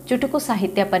 ಚುಟುಕು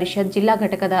ಸಾಹಿತ್ಯ ಪರಿಷತ್ ಜಿಲ್ಲಾ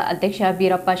ಘಟಕದ ಅಧ್ಯಕ್ಷ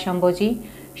ಬೀರಪ್ಪ ಶಂಭೋಜಿ,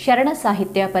 ಶರಣ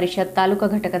ಸಾಹಿತ್ಯ ಪರಿಷತ್ ತಾಲೂಕಾ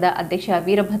ಘಟಕದ ಅಧ್ಯಕ್ಷ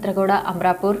ವೀರಭದ್ರಗೌಡ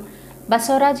ಅಮ್ರಾಪುರ್,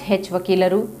 ಬಸವರಾಜ್ ಹೆಚ್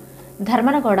ವಕೀಲರು,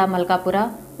 ಧರ್ಮನಗೌಡ ಮಲ್ಕಾಪುರ,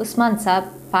 ಉಸ್ಮಾನ್ ಸಾಬ್,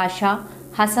 ಪಾಷಾ,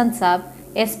 ಹಸನ್ ಸಾಬ್,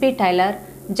 ಎಸ್ಪಿ ಟೈಲರ್,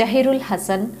 ಜಹೀರುಲ್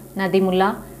ಹಸನ್, ನದಿಮುಲ್ಲಾ,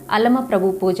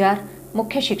 ಅಲ್ಲಮಪ್ರಭು ಪೂಜಾರ್,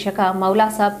 ಮುಖ್ಯ ಶಿಕ್ಷಕ ಮೌಲಾ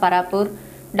ಸಾಬ್ ಪರಾಪುರ್,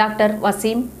 ಡಾಕ್ಟರ್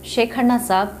ವಸೀಂ, ಶೇಖಣ್ಣ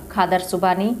ಸಾಬ್, ಖಾದರ್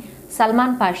ಸುಬಾನಿ,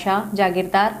 ಸಲ್ಮಾನ್ ಪಾಷಾ,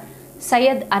 ಜಾಗೀರ್ದಾರ್,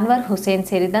 ಸೈಯದ್ ಅನ್ವರ್ ಹುಸೇನ್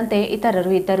ಸೇರಿದಂತೆ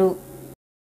ಇತರರು ಇದ್ದರು.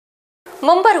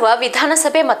 ಮುಂಬರುವ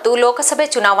ವಿಧಾನಸಭೆ ಮತ್ತು ಲೋಕಸಭೆ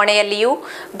ಚುನಾವಣೆಯಲ್ಲಿಯೂ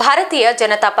ಭಾರತೀಯ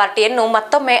ಜನತಾ ಪಾರ್ಟಿಯನ್ನು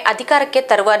ಮತ್ತೊಮ್ಮೆ ಅಧಿಕಾರಕ್ಕೆ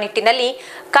ತರುವ ನಿಟ್ಟಿನಲ್ಲಿ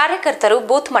ಕಾರ್ಯಕರ್ತರು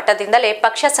ಬೂತ್ ಮಟ್ಟದಿಂದಲೇ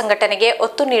ಪಕ್ಷ ಸಂಘಟನೆಗೆ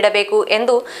ಒತ್ತು ನೀಡಬೇಕು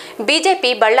ಎಂದು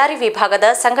ಬಿಜೆಪಿ ಬಳ್ಳಾರಿ ವಿಭಾಗದ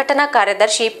ಸಂಘಟನಾ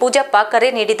ಕಾರ್ಯದರ್ಶಿ ಪೂಜಪ್ಪ ಕರೆ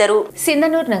ನೀಡಿದರು.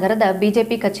 ಸಿಂಧನೂರು ನಗರದ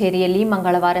ಬಿಜೆಪಿ ಕಚೇರಿಯಲ್ಲಿ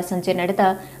ಮಂಗಳವಾರ ಸಂಜೆ ನಡೆದ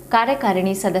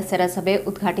ಕಾರ್ಯಕಾರಿಣಿ ಸದಸ್ಯರ ಸಭೆ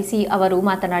ಉದ್ಘಾಟಿಸಿ ಅವರು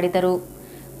ಮಾತನಾಡಿದರು.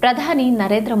 ಪ್ರಧಾನಿ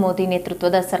ನರೇಂದ್ರ ಮೋದಿ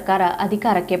ನೇತೃತ್ವದ ಸರ್ಕಾರ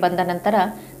ಅಧಿಕಾರಕ್ಕೆ ಬಂದ ನಂತರ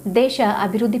ದೇಶ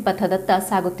ಅಭಿವೃದ್ಧಿ ಪಥದತ್ತ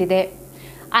ಸಾಗುತ್ತಿದೆ.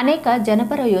 ಅನೇಕ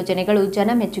ಜನಪರ ಯೋಜನೆಗಳು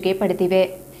ಜನಮೆಚ್ಚುಗೆ ಪಡೆದಿವೆ.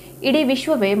 ಇಡೀ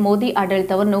ವಿಶ್ವವೇ ಮೋದಿ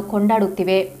ಆಡಳಿತವನ್ನು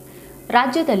ಕೊಂಡಾಡುತ್ತಿವೆ.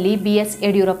 ರಾಜ್ಯದಲ್ಲಿ ಬಿಎಸ್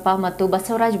ಯಡಿಯೂರಪ್ಪ ಮತ್ತು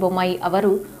ಬಸವರಾಜ ಬೊಮ್ಮಾಯಿ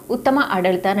ಅವರು ಉತ್ತಮ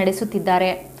ಆಡಳಿತ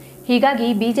ನಡೆಸುತ್ತಿದ್ದಾರೆ. ಹೀಗಾಗಿ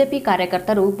ಬಿಜೆಪಿ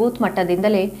ಕಾರ್ಯಕರ್ತರು ಬೂತ್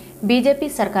ಮಟ್ಟದಿಂದಲೇ ಬಿಜೆಪಿ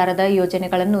ಸರ್ಕಾರದ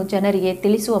ಯೋಜನೆಗಳನ್ನು ಜನರಿಗೆ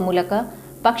ತಿಳಿಸುವ ಮೂಲಕ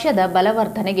ಪಕ್ಷದ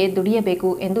ಬಲವರ್ಧನೆಗೆ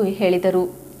ದುಡಿಯಬೇಕು ಎಂದು ಹೇಳಿದರು.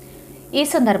 ಈ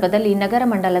ಸಂದರ್ಭದಲ್ಲಿ ನಗರ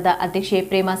ಮಂಡಲದ ಅಧ್ಯಕ್ಷೆ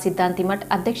ಪ್ರೇಮಾ ಸಿದ್ಧಾಂತಿಮಠ್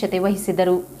ಅಧ್ಯಕ್ಷತೆ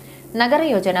ವಹಿಸಿದ್ದರು. ನಗರ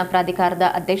ಯೋಜನಾ ಪ್ರಾಧಿಕಾರದ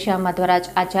ಅಧ್ಯಕ್ಷ ಮಧ್ವರಾಜ್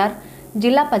ಆಚಾರ್,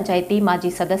 ಜಿಲ್ಲಾ ಪಂಚಾಯಿತಿ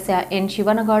ಮಾಜಿ ಸದಸ್ಯ N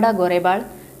Shivanagouda Gorebal,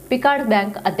 PCARD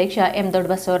bank ಅಧ್ಯಕ್ಷ ಎಂ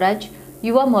ದೊಡ್ಡಬಸವರಾಜ್,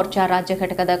 ಯುವ ಮೋರ್ಚಾ ರಾಜ್ಯ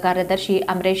ಘಟಕದ ಕಾರ್ಯದರ್ಶಿ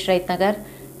ಅಮರೇಶ್ ರೈತ್ನಗರ್,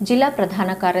 ಜಿಲ್ಲಾ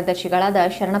ಪ್ರಧಾನ ಕಾರ್ಯದರ್ಶಿಗಳಾದ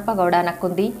ಶರಣಪ್ಪಗೌಡ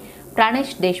ನಕ್ಕುಂದಿ,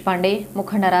 ಪ್ರಾಣೇಶ್ ದೇಶಪಾಂಡೆ,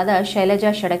 ಮುಖಂಡರಾದ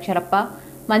ಶೈಲಜಾ ಷಡಕ್ಷರಪ್ಪ,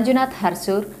 ಮಂಜುನಾಥ್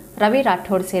ಹರ್ಸೂರ್, ರವಿ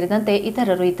ರಾಠೋಡ್ ಸೇರಿದಂತೆ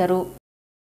ಇತರರು ಇದ್ದರು.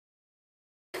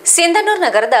 ಸಿಂಧನೂರು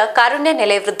ನಗರದ ಕಾರುಣ್ಯ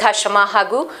ನೆಲೆ ವೃದ್ಧಾಶ್ರಮ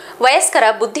ಹಾಗೂ ವಯಸ್ಕರ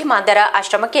ಬುದ್ಧಿಮಾಂದ್ಯರ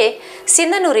ಆಶ್ರಮಕ್ಕೆ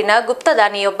ಸಿಂಧನೂರಿನ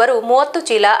ಗುಪ್ತದಾನಿಯೊಬ್ಬರು 30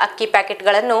 ಚೀಲ ಅಕ್ಕಿ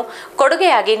ಪ್ಯಾಕೆಟ್ಗಳನ್ನು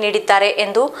ಕೊಡುಗೆಯಾಗಿ ನೀಡಿದ್ದಾರೆ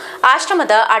ಎಂದು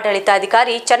ಆಶ್ರಮದ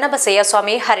ಆಡಳಿತಾಧಿಕಾರಿ ಚನ್ನಬಸಯ್ಯ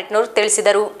ಸ್ವಾಮಿ ಹರಟ್ನೂರ್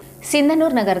ತಿಳಿಸಿದರು.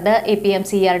 ಸಿಂಧನೂರು ನಗರದ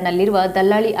ಎಪಿಎಂಸಿ ಯಾರ್ಡ್ನಲ್ಲಿರುವ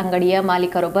ದಲ್ಲಾಳಿ ಅಂಗಡಿಯ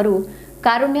ಮಾಲೀಕರೊಬ್ಬರು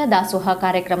ಕಾರುಣ್ಯ ದಾಸೋಹ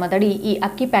ಕಾರ್ಯಕ್ರಮದಡಿ ಈ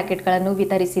ಅಕ್ಕಿ ಪ್ಯಾಕೆಟ್ಗಳನ್ನು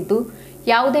ವಿತರಿಸಿದ್ದು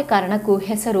ಯಾವುದೇ ಕಾರಣಕ್ಕೂ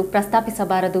ಹೆಸರು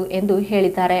ಪ್ರಸ್ತಾಪಿಸಬಾರದು ಎಂದು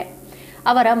ಹೇಳಿದ್ದಾರೆ.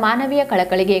 ಅವರ ಮಾನವೀಯ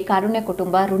ಕಳಕಳಿಗೆ ಕಾರುಣ್ಯ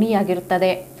ಕುಟುಂಬ ಋಣಿಯಾಗಿರುತ್ತದೆ.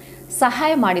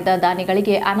 ಸಹಾಯ ಮಾಡಿದ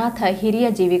ದಾನಿಗಳಿಗೆ ಅನಾಥ ಹಿರಿಯ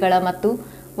ಜೀವಿಗಳ ಮತ್ತು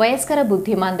ವಯಸ್ಕರ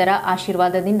ಬುದ್ಧಿಮಾಂದ್ಯರ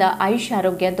ಆಶೀರ್ವಾದದಿಂದ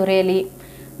ಆಯುಷ್ಯಾರೋಗ್ಯ ದೊರೆಯಲಿ,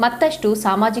 ಮತ್ತಷ್ಟು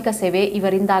ಸಾಮಾಜಿಕ ಸೇವೆ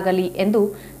ಇವರಿಂದಾಗಲಿ ಎಂದು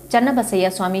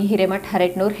ಚನ್ನಬಸಯ್ಯ ಸ್ವಾಮಿ ಹಿರೇಮಠ್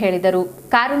ಹರಟ್ನೂರ್ ಹೇಳಿದರು.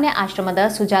 ಕಾರುಣ್ಯ ಆಶ್ರಮದ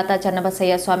ಸುಜಾತ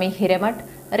ಚನ್ನಬಸಯ್ಯ ಸ್ವಾಮಿ ಹಿರೇಮಠ್,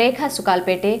 ರೇಖಾ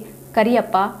ಸುಕಾಲ್ಪೇಟೆ,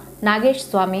 ಕರಿಯಪ್ಪ, ನಾಗೇಶ್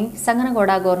ಸ್ವಾಮಿ,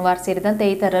 ಸಂಗನಗೌಡ ಗೋನ್ವಾರ್ ಸೇರಿದಂತೆ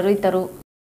ಇತರರು ಇದ್ದರು.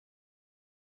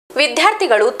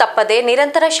 ವಿದ್ಯಾರ್ಥಿಗಳು ತಪ್ಪದೆ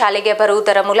ನಿರಂತರ ಶಾಲೆಗೆ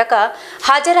ಬರುವುದರ ಮೂಲಕ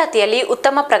ಹಾಜರಾತಿಯಲ್ಲಿ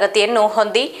ಉತ್ತಮ ಪ್ರಗತಿಯನ್ನು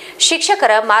ಹೊಂದಿ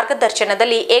ಶಿಕ್ಷಕರ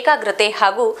ಮಾರ್ಗದರ್ಶನದಲ್ಲಿ ಏಕಾಗ್ರತೆ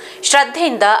ಹಾಗೂ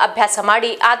ಶ್ರದ್ಧೆಯಿಂದ ಅಭ್ಯಾಸ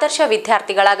ಮಾಡಿ ಆದರ್ಶ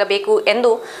ವಿದ್ಯಾರ್ಥಿಗಳಾಗಬೇಕು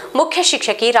ಎಂದು ಮುಖ್ಯ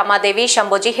ಶಿಕ್ಷಕಿ ರಮಾದೇವಿ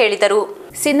ಶಂಭೋಜಿ ಹೇಳಿದರು.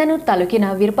 ಸಿಂಧನೂರು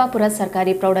ತಾಲೂಕಿನ ವಿರುಪಾಪುರ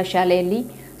ಸರ್ಕಾರಿ ಪ್ರೌಢಶಾಲೆಯಲ್ಲಿ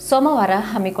ಸೋಮವಾರ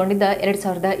ಹಮ್ಮಿಕೊಂಡಿದ್ದ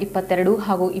 2022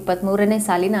 ಹಾಗೂ 23ನೇ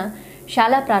ಸಾಲಿನ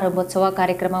ಶಾಲಾ ಪ್ರಾರಂಭೋತ್ಸವ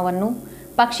ಕಾರ್ಯಕ್ರಮವನ್ನು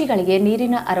ಪಕ್ಷಿಗಳಿಗೆ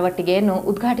ನೀರಿನ ಅರವಟ್ಟಿಗೆಯನ್ನು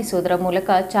ಉದ್ಘಾಟಿಸುವುದರ ಮೂಲಕ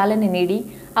ಚಾಲನೆ ನೀಡಿ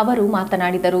ಅವರು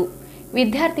ಮಾತನಾಡಿದರು.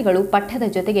 ವಿದ್ಯಾರ್ಥಿಗಳು ಪಠ್ಯದ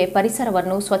ಜೊತೆಗೆ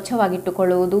ಪರಿಸರವನ್ನು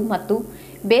ಸ್ವಚ್ಛವಾಗಿಟ್ಟುಕೊಳ್ಳುವುದು ಮತ್ತು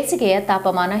ಬೇಸಿಗೆಯ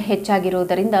ತಾಪಮಾನ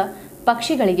ಹೆಚ್ಚಾಗಿರುವುದರಿಂದ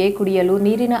ಪಕ್ಷಿಗಳಿಗೆ ಕುಡಿಯಲು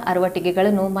ನೀರಿನ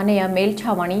ಅರವಟ್ಟಿಗೆಗಳನ್ನು ಮನೆಯ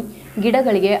ಮೇಲ್ಛಾವಣಿ,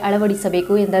 ಗಿಡಗಳಿಗೆ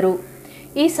ಅಳವಡಿಸಬೇಕು ಎಂದರು.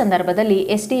 ಈ ಸಂದರ್ಭದಲ್ಲಿ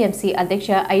ಎಸ್ಡಿಎಂಸಿ ಅಧ್ಯಕ್ಷ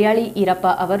ಅಯ್ಯಾಳಿ ಈರಪ್ಪ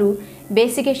ಅವರು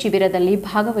ಬೇಸಿಗೆ ಶಿಬಿರದಲ್ಲಿ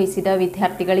ಭಾಗವಹಿಸಿದ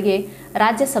ವಿದ್ಯಾರ್ಥಿಗಳಿಗೆ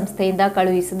ರಾಜ್ಯ ಸಂಸ್ಥೆಯಿಂದ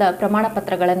ಕಳುಹಿಸಿದ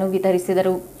ಪ್ರಮಾಣಪತ್ರಗಳನ್ನು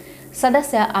ವಿತರಿಸಿದರು.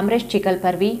 ಸದಸ್ಯ ಅಮರೇಶ್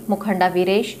ಚಿಕಲ್ಪರ್ವಿ, ಮುಖಂಡ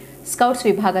ವೀರೇಶ್, ಸ್ಕೌಟ್ಸ್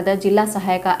ವಿಭಾಗದ ಜಿಲ್ಲಾ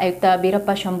ಸಹಾಯಕ ಆಯುಕ್ತ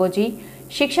ಬೀರಪ್ಪ ಶಂಭೋಜಿ,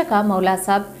 ಶಿಕ್ಷಕ ಮೌಲಾ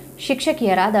ಸಾಬ್,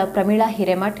 ಶಿಕ್ಷಕಿಯರಾದ ಪ್ರಮೀಳಾ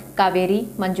ಹಿರೇಮಠ್, ಕಾವೇರಿ,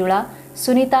 ಮಂಜುಳಾ,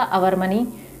 ಸುನೀತಾ ಅವರ್ಮನಿ,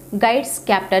 ಗೈಡ್ಸ್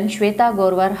ಕ್ಯಾಪ್ಟನ್ ಶ್ವೇತಾ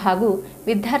ಗೋರ್ವರ್ ಹಾಗೂ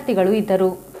ವಿದ್ಯಾರ್ಥಿಗಳು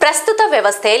ಇದ್ದರು. ಪ್ರಸ್ತುತ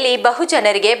ವ್ಯವಸ್ಥೆಯಲ್ಲಿ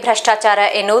ಬಹುಜನರಿಗೆ ಭ್ರಷ್ಟಾಚಾರ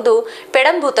ಎನ್ನುವುದು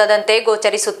ಪೆಡಂಭೂತದಂತೆ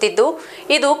ಗೋಚರಿಸುತ್ತಿದ್ದು,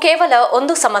 ಇದು ಕೇವಲ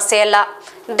ಒಂದು ಸಮಸ್ಯೆಯಲ್ಲ,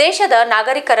 ದೇಶದ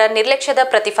ನಾಗರಿಕರ ನಿರ್ಲಕ್ಷ್ಯದ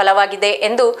ಪ್ರತಿಫಲವಾಗಿದೆ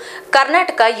ಎಂದು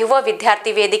ಕರ್ನಾಟಕ ಯುವ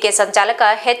ವಿದ್ಯಾರ್ಥಿ ವೇದಿಕೆ ಸಂಚಾಲಕ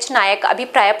ಎಚ್ ನಾಯಕ್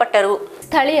ಅಭಿಪ್ರಾಯಪಟ್ಟರು.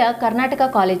 ಸ್ಥಳೀಯ ಕರ್ನಾಟಕ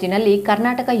ಕಾಲೇಜಿನಲ್ಲಿ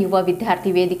ಕರ್ನಾಟಕ ಯುವ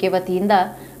ವಿದ್ಯಾರ್ಥಿ ವೇದಿಕೆ ವತಿಯಿಂದ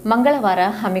ಮಂಗಳವಾರ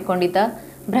ಹಮ್ಮಿಕೊಂಡಿದ್ದ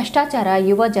ಭ್ರಷ್ಟಾಚಾರ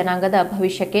ಯುವ ಜನಾಂಗದ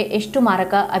ಭವಿಷ್ಯಕ್ಕೆ ಎಷ್ಟು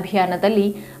ಮಾರಕ ಅಭಿಯಾನದಲ್ಲಿ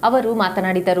ಅವರು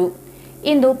ಮಾತನಾಡಿದರು.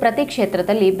 ಇಂದು ಪ್ರತಿ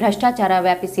ಕ್ಷೇತ್ರದಲ್ಲಿ ಭ್ರಷ್ಟಾಚಾರ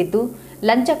ವ್ಯಾಪಿಸಿದ್ದು,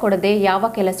 ಲಂಚ ಕೊಡದೆ ಯಾವ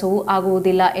ಕೆಲಸವೂ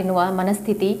ಆಗುವುದಿಲ್ಲ ಎನ್ನುವ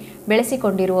ಮನಸ್ಥಿತಿ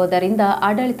ಬೆಳೆಸಿಕೊಂಡಿರುವುದರಿಂದ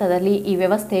ಆಡಳಿತದಲ್ಲಿ ಈ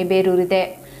ವ್ಯವಸ್ಥೆ ಬೇರೂರಿದೆ.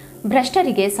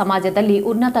 ಭ್ರಷ್ಟರಿಗೆ ಸಮಾಜದಲ್ಲಿ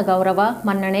ಉನ್ನತ ಗೌರವ,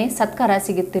 ಮನ್ನಣೆ, ಸತ್ಕಾರ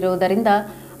ಸಿಗುತ್ತಿರುವುದರಿಂದ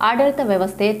ಆಡಳಿತ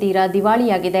ವ್ಯವಸ್ಥೆ ತೀರಾ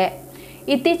ದಿವಾಳಿಯಾಗಿದೆ.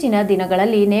 ಇತ್ತೀಚಿನ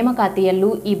ದಿನಗಳಲ್ಲಿ ನೇಮಕಾತಿಯಲ್ಲೂ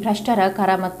ಈ ಭ್ರಷ್ಟರ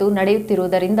ಕರಮತ್ತು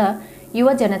ನಡೆಯುತ್ತಿರುವುದರಿಂದ ಯುವ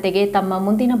ಜನತೆಗೆ ತಮ್ಮ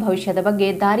ಮುಂದಿನ ಭವಿಷ್ಯದ ಬಗ್ಗೆ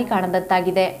ದಾರಿ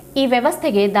ಕಾಣದಂತಾಗಿದೆ. ಈ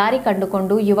ವ್ಯವಸ್ಥೆಗೆ ದಾರಿ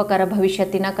ಕಂಡುಕೊಂಡು ಯುವಕರ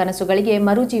ಭವಿಷ್ಯತ್ತಿನ ಕನಸುಗಳಿಗೆ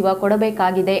ಮರುಜೀವ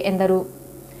ಕೊಡಬೇಕಾಗಿದೆ ಎಂದರು.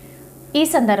 ಈ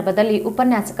ಸಂದರ್ಭದಲ್ಲಿ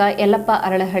ಉಪನ್ಯಾಸಕ ಯಲ್ಲಪ್ಪ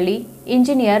ಅರಳಹಳ್ಳಿ,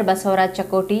 ಇಂಜಿನಿಯರ್ ಬಸವರಾಜ್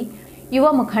ಚಕೋಟಿ, ಯುವ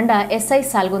ಮುಖಂಡ ಎಸ್ಐ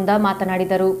ಸಾಲ್ಗುಂದ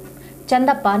ಮಾತನಾಡಿದರು.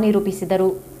 ಚಂದಪ್ಪ ನಿರೂಪಿಸಿದರು.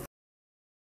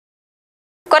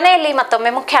 ಕೊನೆಯಲ್ಲಿ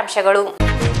ಮತ್ತೊಮ್ಮೆ ಮುಖ್ಯಾಂಶಗಳು.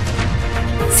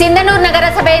 ಸಿಂಧನೂರು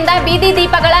ನಗರಸಭೆಯಿಂದ ಬೀದಿ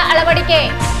ದೀಪಗಳ ಅಳವಡಿಕೆ.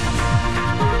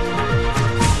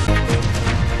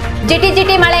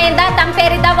 ಜಿಟಿ ಮಳೆಯಿಂದ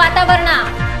ತಂಪೇರಿದ ವಾತಾವರಣ.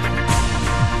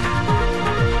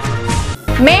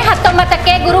 ಮೇ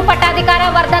 19ಕ್ಕೆ ಗುರು ಪಟ್ಟಾಧಿಕಾರ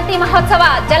ವರ್ಧಂತಿ ಮಹೋತ್ಸವ.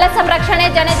 ಜಲ ಸಂರಕ್ಷಣೆ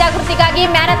ಜನಜಾಗೃತಿಗಾಗಿ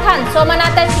ಮ್ಯಾರಥಾನ್.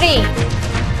 ಸೋಮನಾಥ ಶ್ರೀ.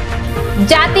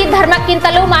 ಜಾತಿ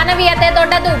ಧರ್ಮಕ್ಕಿಂತಲೂ ಮಾನವೀಯತೆ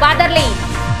ದೊಡ್ಡದು. ಬಾದರ್ಲಿ.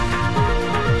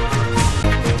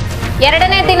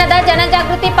 2ನೇ ದಿನದ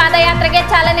ಜನಜಾಗೃತಿ ಪಾದಯಾತ್ರೆಗೆ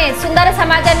ಚಾಲನೆ. ಸುಂದರ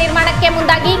ಸಮಾಜ ನಿರ್ಮಾಣಕ್ಕೆ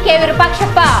ಮುಂದಾಗಿ ಕೆ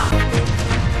ವಿರೂಪಾಕ್ಷಪ್ಪ.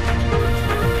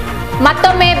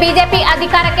 ಮತ್ತೊಮ್ಮೆ ಬಿಜೆಪಿ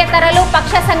ಅಧಿಕಾರಕ್ಕೆ ತರಲು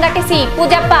ಪಕ್ಷ ಸಂಘಟಿಸಿ.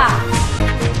 ಪೂಜಪ್ಪ.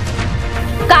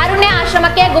 ಕಾರುಣ್ಯ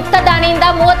ಆಶ್ರಮಕ್ಕೆ ಗುಪ್ತ ದಾನಿಯಿಂದ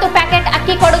 30 ಪ್ಯಾಕೆಟ್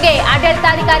ಅಕ್ಕಿ ಕೊಡುಗೆ.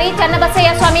 ಆಡಳಿತಾಧಿಕಾರಿ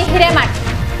ಚನ್ನಬಸಯ್ಯ ಸ್ವಾಮಿ ಹಿರೇಮಠ್.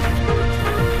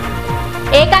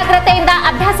 ಏಕಾಗ್ರತೆಯಿಂದ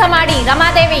ಅಭ್ಯಾಸ ಮಾಡಿ.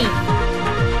 ರಮಾದೇವಿ.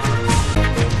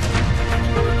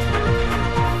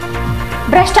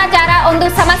 ಭ್ರಷ್ಟಾಚಾರ ಒಂದು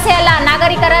ಸಮಸ್ಯೆಯಲ್ಲ,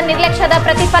 ನಾಗರಿಕರ ನಿರ್ಲಕ್ಷ್ಯದ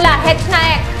ಪ್ರತಿಫಲ. ಎಚ್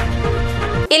ನಾಯಕ್.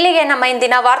 ಇಲ್ಲಿಗೆ ನಮ್ಮ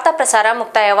ಇಂದಿನ ವಾರ್ತಾ ಪ್ರಸಾರ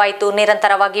ಮುಕ್ತಾಯವಾಯಿತು.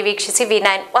 ನಿರಂತರವಾಗಿ ವೀಕ್ಷಿಸಿ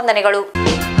V9. ವಂದನೆಗಳು.